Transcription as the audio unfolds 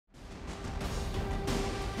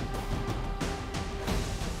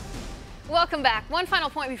Welcome back. One final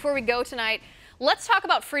point before we go tonight. Let's talk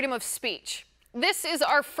about freedom of speech. This is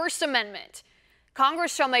our First Amendment.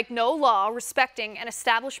 Congress shall make no law respecting an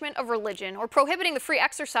establishment of religion or prohibiting the free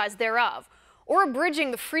exercise thereof, or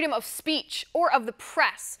abridging the freedom of speech or of the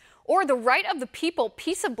press, or the right of the people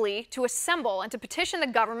peaceably to assemble and to petition the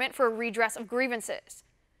government for a redress of grievances.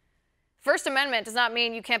 First Amendment does not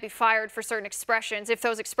mean you can't be fired for certain expressions if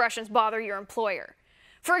those expressions bother your employer.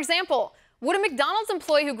 For example, would a McDonald's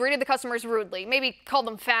employee who greeted the customers rudely, maybe called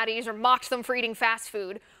them fatties or mocked them for eating fast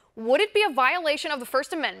food, would it be a violation of the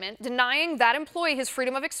First Amendment denying that employee his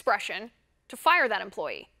freedom of expression to fire that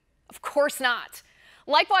employee? Of course not.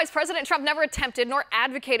 Likewise, President Trump never attempted nor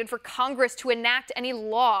advocated for Congress to enact any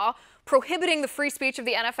law prohibiting the free speech of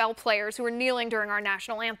the NFL players who were kneeling during our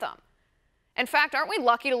national anthem. In fact, aren't we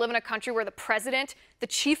lucky to live in a country where the president, the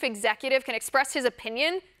chief executive, can express his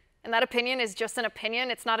opinion, and that opinion is just an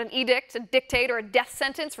opinion? It's not an edict, a dictate, or a death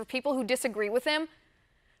sentence for people who disagree with him.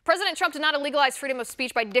 President Trump did not illegalize freedom of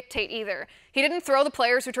speech by dictate either. He didn't throw the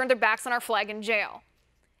players who turned their backs on our flag in jail.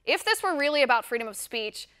 If this were really about freedom of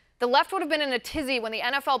speech, the left would have been in a tizzy when the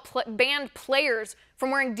NFL banned players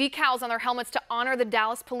from wearing decals on their helmets to honor the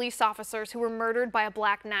Dallas police officers who were murdered by a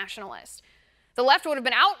black nationalist. The left would have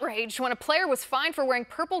been outraged when a player was fined for wearing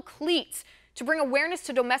purple cleats to bring awareness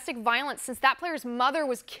to domestic violence, since that player's mother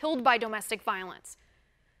was killed by domestic violence.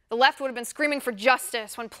 The left would have been screaming for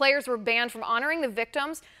justice when players were banned from honoring the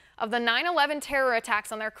victims of the 9/11 terror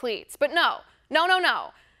attacks on their cleats. But no.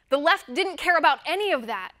 The left didn't care about any of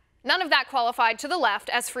that. None of that qualified to the left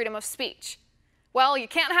as freedom of speech. Well, you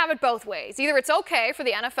can't have it both ways. Either it's okay for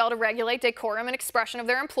the NFL to regulate decorum and expression of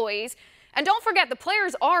their employees, and don't forget, the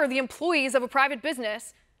players are the employees of a private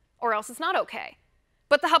business, or else it's not okay.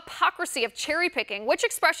 But the hypocrisy of cherry-picking which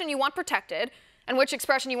expression you want protected and which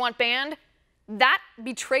expression you want banned, that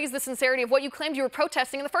betrays the sincerity of what you claimed you were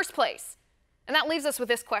protesting in the first place. And that leaves us with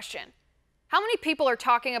this question. How many people are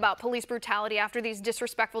talking about police brutality after these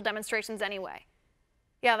disrespectful demonstrations anyway?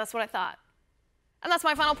 Yeah, that's what I thought. And that's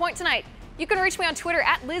my final point tonight. You can reach me on Twitter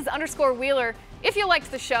at Liz_Wheeler. If you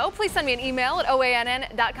liked the show, please send me an email at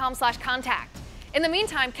oann.com/contact. In the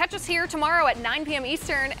meantime, catch us here tomorrow at 9 p.m.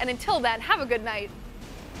 Eastern, and until then, have a good night.